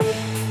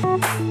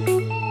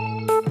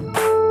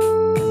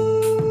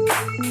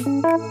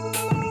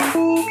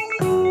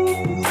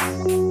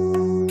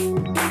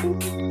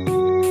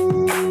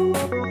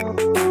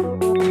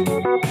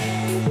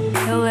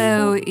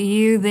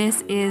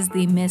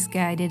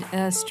Misguided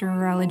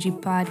Astrology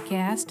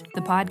Podcast,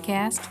 the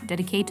podcast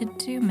dedicated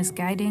to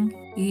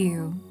misguiding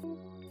you.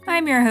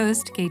 I'm your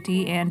host,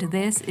 KT, and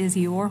this is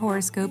your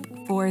horoscope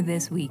for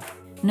this week,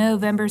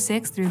 November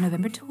 6th through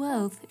November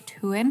 12th,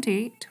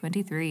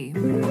 2023.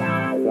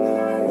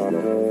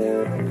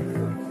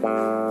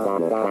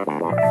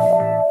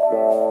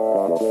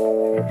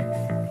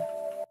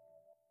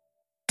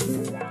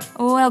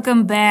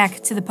 Welcome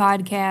back to the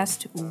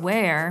podcast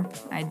where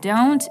I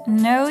don't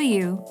know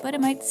you, but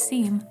it might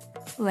seem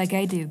like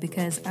I do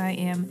because I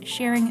am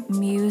sharing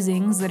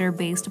musings that are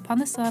based upon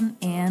the sun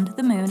and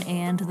the moon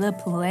and the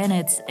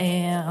planets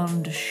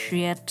and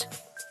shit.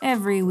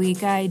 Every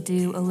week I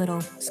do a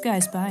little sky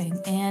spying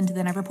and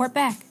then I report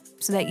back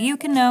so that you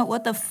can know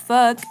what the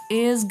fuck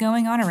is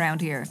going on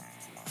around here.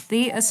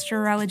 The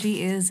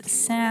astrology is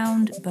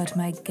sound, but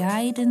my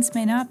guidance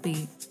may not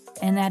be.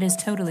 And that is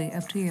totally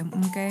up to you,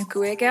 okay?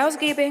 Quick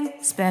housekeeping.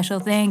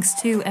 Special thanks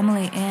to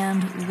Emily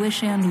and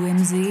Wish and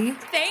Whimsy.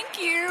 Thank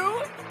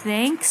you.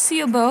 Thanks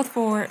you both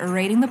for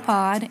rating the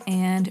pod,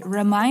 and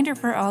reminder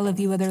for all of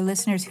you other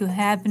listeners who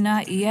have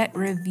not yet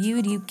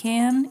reviewed, you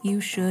can, you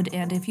should,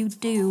 and if you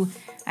do,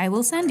 I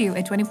will send you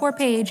a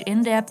 24-page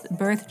in-depth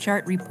birth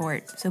chart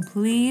report. So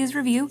please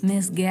review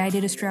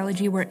Misguided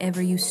Astrology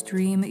wherever you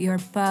stream your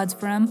pods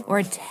from,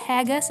 or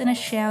tag us in a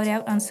shout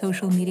out on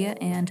social media,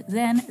 and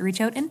then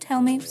reach out and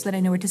tell me so that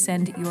I know where to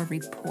send your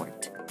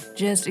report.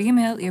 Just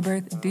email your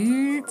birth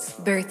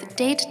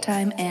date,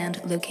 time,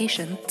 and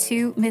location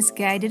to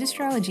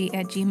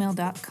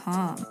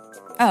misguidedastrology@gmail.com.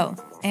 Oh,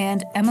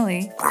 and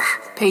Emily,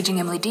 paging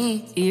Emily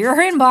D, your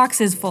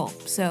inbox is full,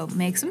 so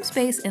make some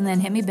space and then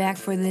hit me back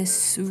for this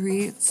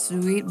sweet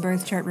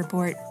birth chart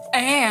report.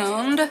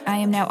 And I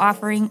am now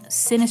offering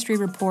synastry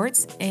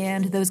reports,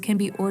 and those can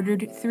be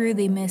ordered through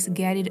the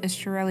Misguided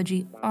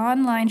Astrology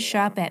online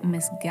shop at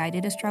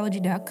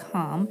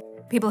misguidedastrology.com.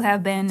 People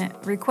have been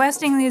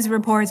requesting these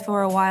reports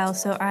for a while,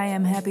 so I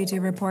am happy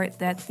to report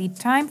that the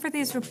time for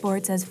these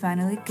reports has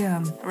finally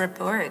come.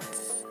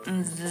 Reports. A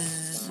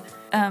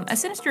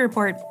synastry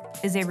report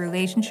is a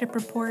relationship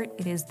report.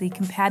 It is the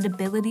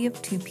compatibility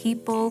of two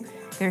people,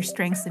 their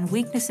strengths and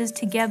weaknesses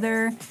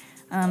together.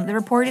 The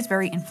report is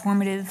very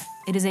informative.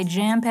 It is a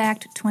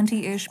jam-packed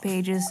 20-ish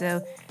pages,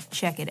 so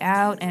check it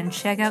out, and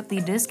check out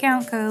the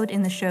discount code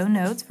in the show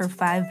notes for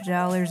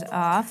 $5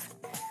 off.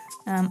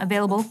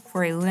 Available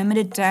for a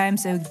limited time,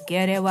 so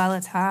get it while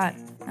it's hot.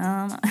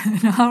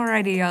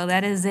 Alrighty, y'all,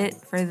 that is it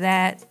for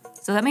that.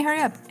 So let me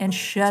hurry up and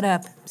shut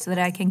up so that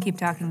I can keep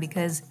talking,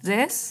 because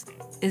this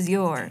is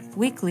your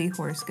weekly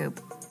horoscope.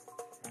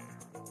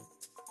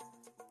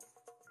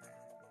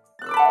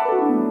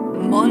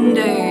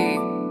 Monday.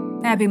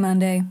 Happy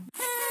Monday.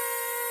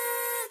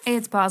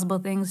 It's possible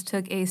things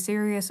took a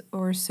serious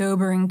or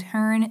sobering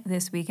turn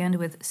this weekend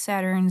with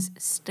Saturn's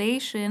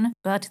station,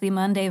 but the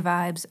Monday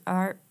vibes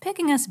are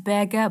picking us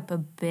back up a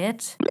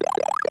bit.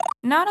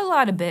 Not a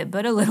lot of bit,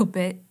 but a little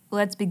bit.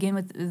 Let's begin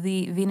with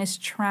the Venus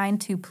trine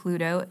to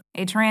Pluto,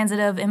 a transit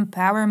of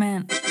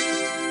empowerment.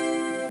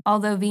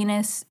 Although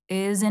Venus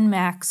is in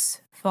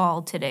max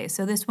fall today,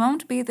 so this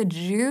won't be the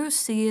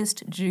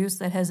juiciest juice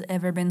that has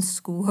ever been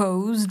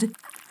squozed.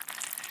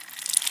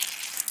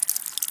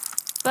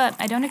 But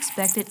I don't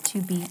expect it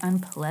to be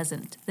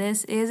unpleasant.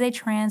 This is a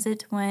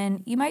transit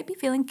when you might be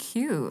feeling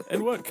cute.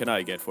 And what can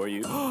I get for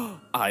you?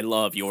 I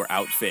love your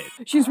outfit.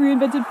 She's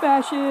reinvented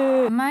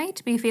fashion.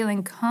 Might be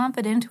feeling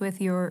confident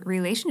with your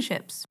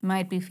relationships.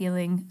 Might be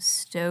feeling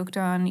stoked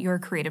on your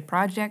creative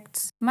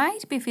projects.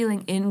 Might be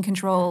feeling in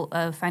control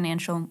of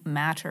financial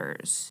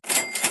matters.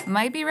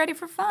 Might be ready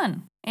for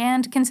fun.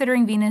 And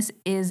considering Venus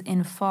is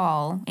in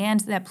fall, and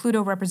that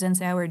Pluto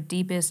represents our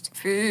deepest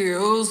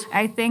feels,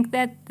 I think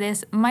that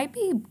this might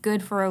be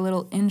good for a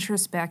little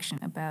introspection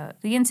about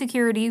the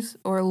insecurities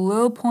or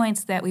low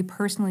points that we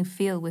personally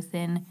feel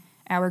within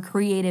our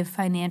creative,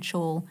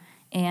 financial,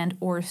 and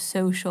or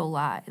social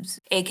lives,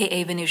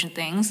 aka Venusian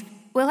things.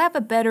 We'll have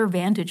a better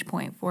vantage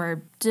point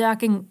for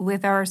talking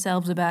with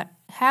ourselves about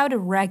how to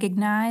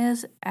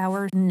recognize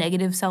our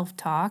negative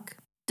self-talk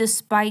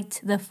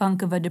despite the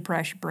funk of a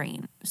depressed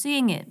brain.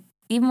 Seeing it,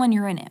 even when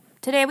you're in it.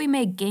 Today we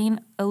may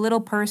gain a little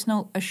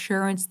personal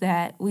assurance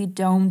that we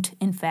don't,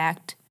 in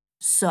fact,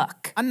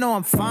 suck. I know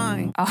I'm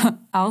fine.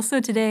 Also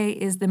today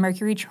is the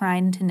Mercury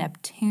trine to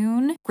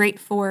Neptune. Great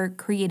for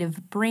creative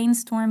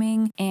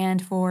brainstorming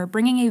and for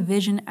bringing a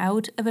vision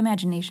out of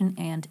imagination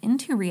and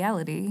into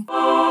reality.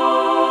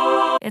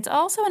 It's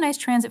also a nice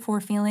transit for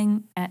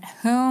feeling at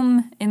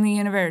home in the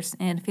universe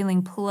and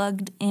feeling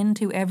plugged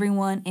into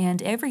everyone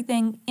and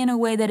everything in a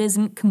way that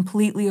isn't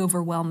completely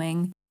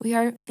overwhelming. We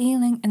are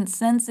feeling and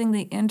sensing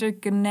the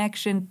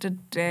interconnection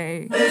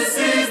today. This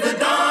is the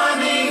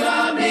dawning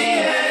of the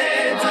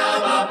age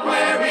of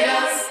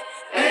Aquarius,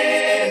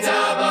 age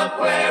of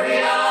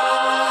Aquarius.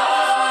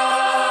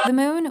 The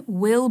moon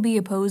will be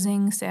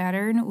opposing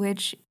Saturn,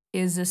 which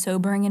is a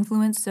sobering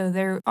influence, so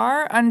there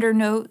are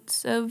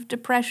undernotes of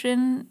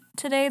depression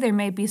today. There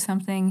may be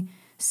something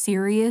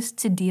serious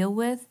to deal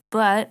with,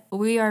 but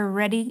we are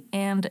ready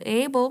and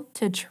able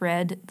to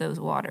tread those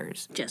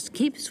waters. Just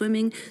keep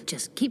swimming,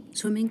 just keep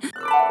swimming.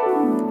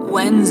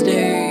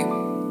 Wednesday.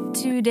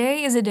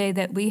 Today is a day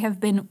that we have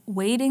been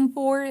waiting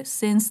for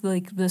since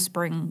the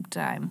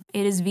springtime.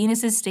 It is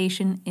Venus's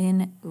station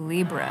in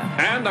Libra.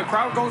 And the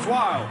crowd goes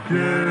wild.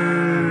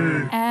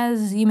 Yay!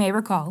 As you may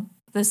recall,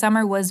 the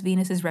summer was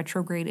Venus's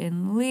retrograde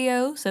in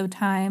Leo, so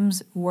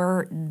times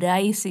were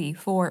dicey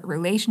for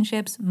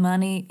relationships,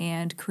 money,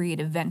 and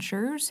creative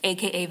ventures,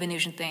 aka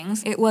Venusian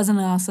things. It wasn't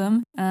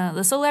awesome.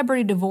 The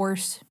celebrity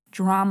divorce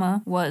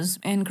drama was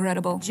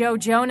incredible. Joe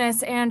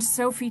Jonas and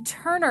Sophie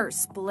Turner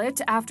split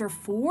after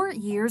 4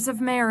 years of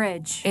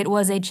marriage. It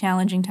was a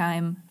challenging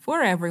time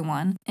for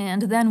everyone.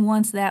 And then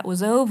once that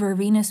was over,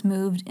 Venus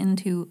moved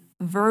into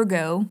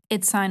Virgo,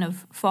 its sign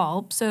of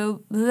fall.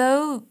 So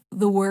though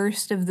the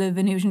worst of the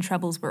Venusian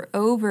troubles were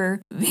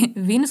over,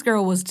 Venus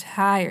girl was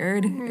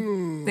tired.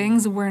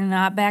 Things were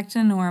not back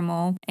to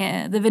normal.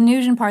 And the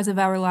Venusian parts of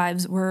our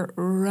lives were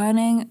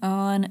running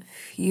on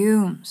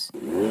fumes.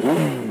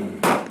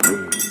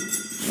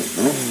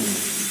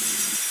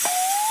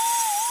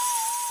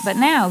 But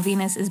now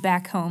Venus is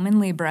back home in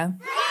Libra.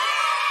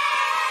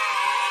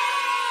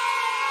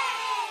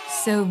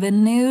 So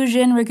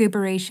Venusian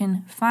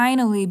recuperation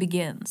finally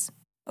begins.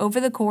 Over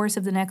the course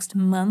of the next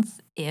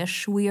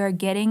month-ish, we are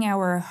getting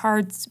our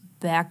hearts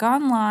back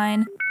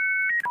online.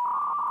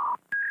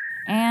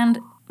 And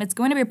it's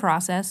going to be a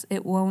process.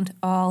 It won't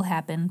all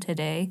happen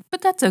today,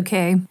 but that's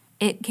okay.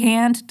 It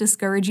can't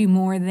discourage you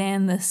more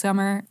than the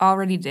summer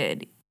already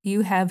did.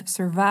 You have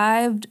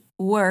survived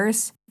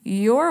worse.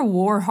 You're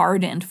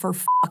war-hardened, for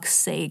fuck's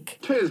sake.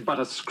 'Tis but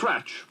a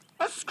scratch.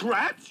 A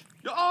scratch?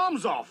 Your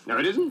arm's off. No,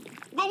 it isn't.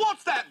 Well,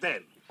 what's that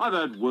then? I've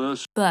heard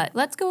worse. But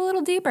let's go a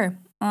little deeper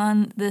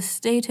on the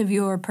state of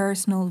your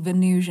personal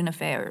Venusian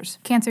affairs.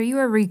 Cancer, you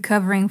are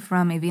recovering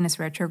from a Venus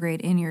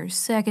retrograde in your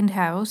second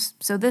house,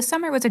 so this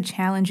summer was a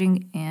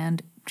challenging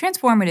and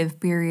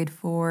transformative period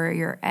for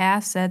your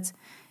assets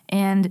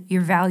and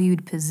your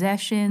valued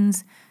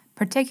possessions,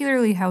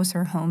 particularly house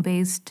or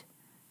home-based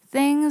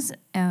things,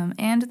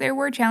 and there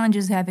were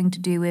challenges having to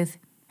do with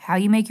how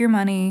you make your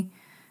money.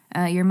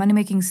 Your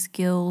money-making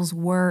skills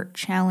were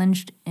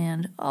challenged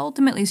and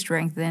ultimately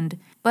strengthened,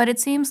 but it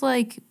seems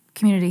like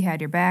community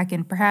had your back,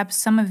 and perhaps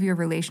some of your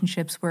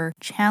relationships were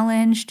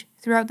challenged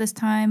throughout this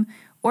time,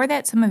 or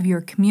that some of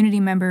your community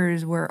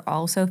members were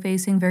also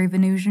facing very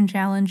Venusian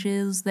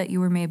challenges that you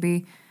were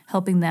maybe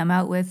helping them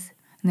out with,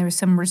 and there was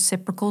some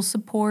reciprocal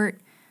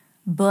support.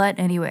 But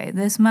anyway,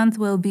 this month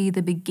will be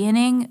the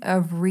beginning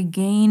of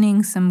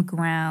regaining some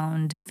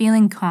ground,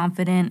 feeling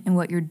confident in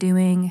what you're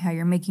doing, how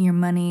you're making your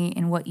money,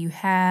 and what you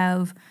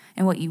have,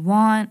 and what you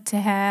want to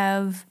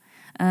have,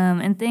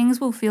 and things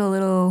will feel a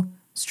little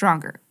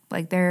stronger.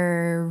 Like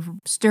they're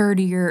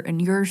sturdier, and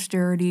you're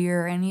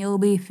sturdier, and you'll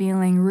be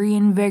feeling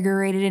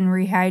reinvigorated and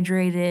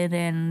rehydrated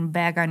and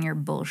back on your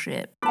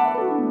bullshit.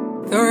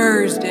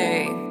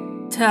 Thursday.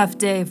 Tough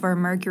day for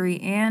Mercury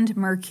and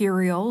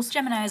Mercurials,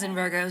 Geminis and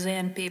Virgos,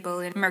 and people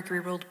in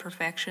Mercury-ruled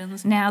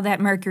perfections. Now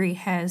that Mercury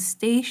has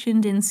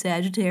stationed in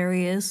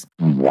Sagittarius,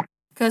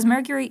 because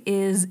Mercury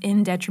is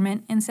in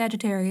detriment in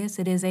Sagittarius,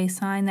 it is a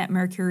sign that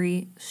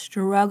Mercury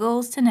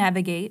struggles to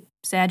navigate.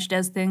 Sag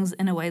does things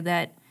in a way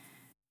that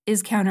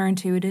is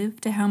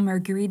counterintuitive to how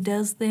Mercury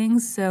does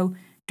things. So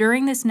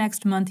during this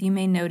next month, you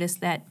may notice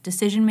that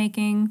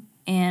decision-making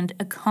and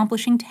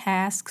accomplishing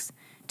tasks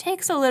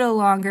takes a little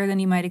longer than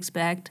you might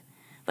expect,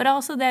 but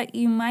also that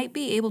you might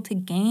be able to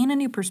gain a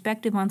new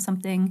perspective on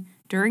something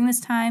during this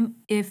time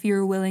if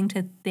you're willing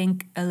to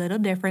think a little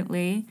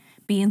differently,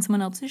 be in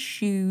someone else's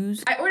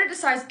shoes. I ordered a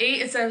size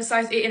 8 instead of a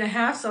size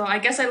 8.5, so I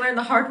guess I learned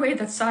the hard way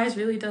that size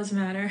really does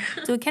matter.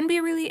 So it can be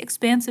a really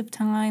expansive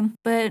time,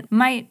 but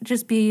might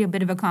just be a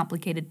bit of a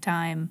complicated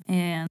time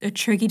and a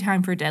tricky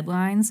time for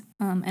deadlines.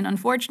 And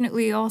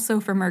unfortunately also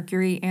for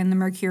Mercury and the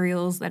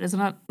Mercurials, that is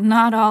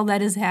not all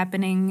that is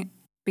happening,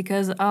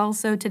 because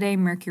also today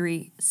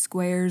Mercury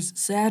squares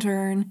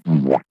Saturn.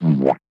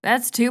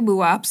 That's 2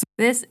 boo-ops.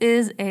 This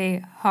is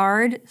a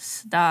hard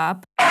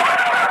stop.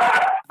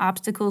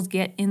 Obstacles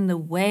get in the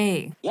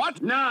way.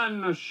 What?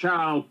 None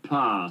shall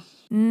pass.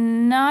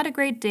 Not a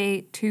great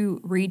day to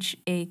reach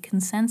a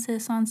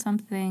consensus on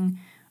something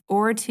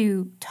or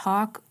to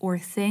talk or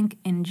think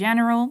in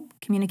general.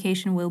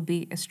 Communication will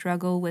be a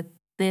struggle with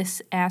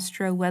this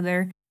astro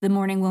weather. The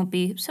morning won't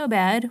be so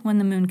bad when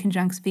the moon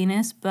conjuncts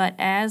Venus, but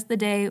as the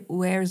day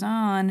wears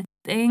on,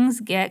 things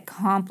get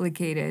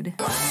complicated.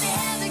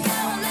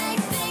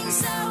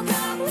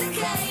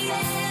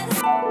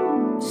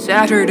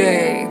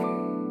 Saturday.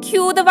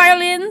 Cue the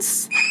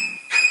violins.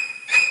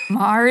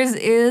 Mars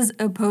is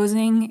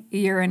opposing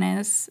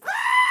Uranus.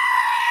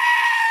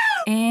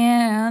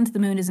 And the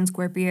moon is in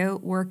Scorpio,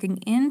 working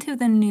into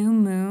the new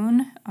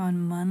moon on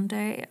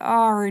Monday.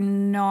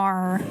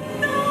 Nar.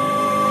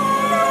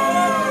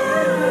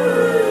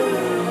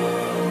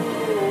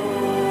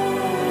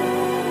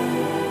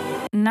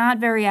 Not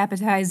very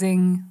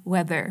appetizing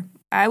weather.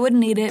 I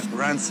wouldn't eat it.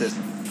 Rancid.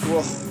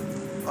 Whoa.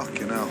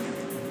 Fucking hell.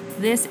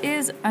 This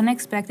is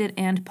unexpected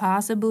and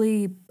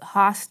possibly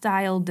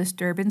hostile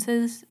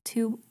disturbances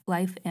to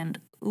life and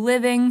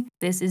living.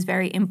 This is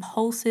very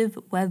impulsive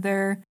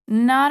weather.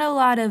 Not a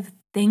lot of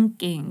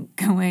thinking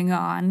going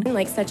on.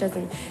 Like such as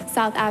in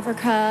South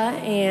Africa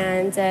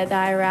and the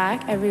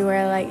Iraq,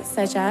 everywhere like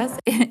such as.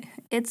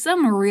 It's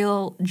some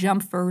real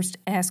jump first,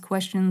 ask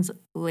questions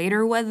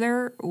later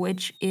weather,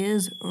 which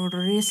is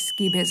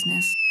risky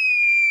business.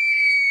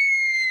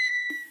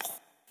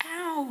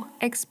 Ow!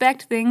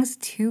 Expect things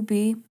to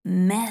be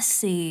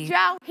messy.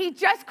 Joe, he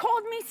just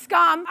called me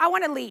scum. I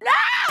want to leave. No!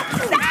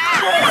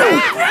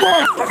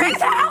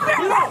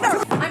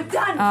 I'm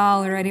done.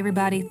 All right,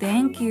 everybody.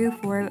 Thank you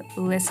for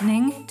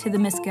listening to the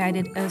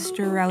Misguided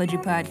Astrology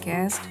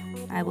Podcast.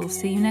 I will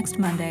see you next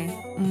Monday.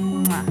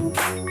 Mwah.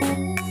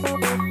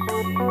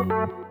 Hold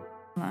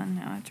on,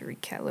 now I have to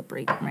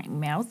recalibrate my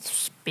mouth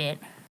spit.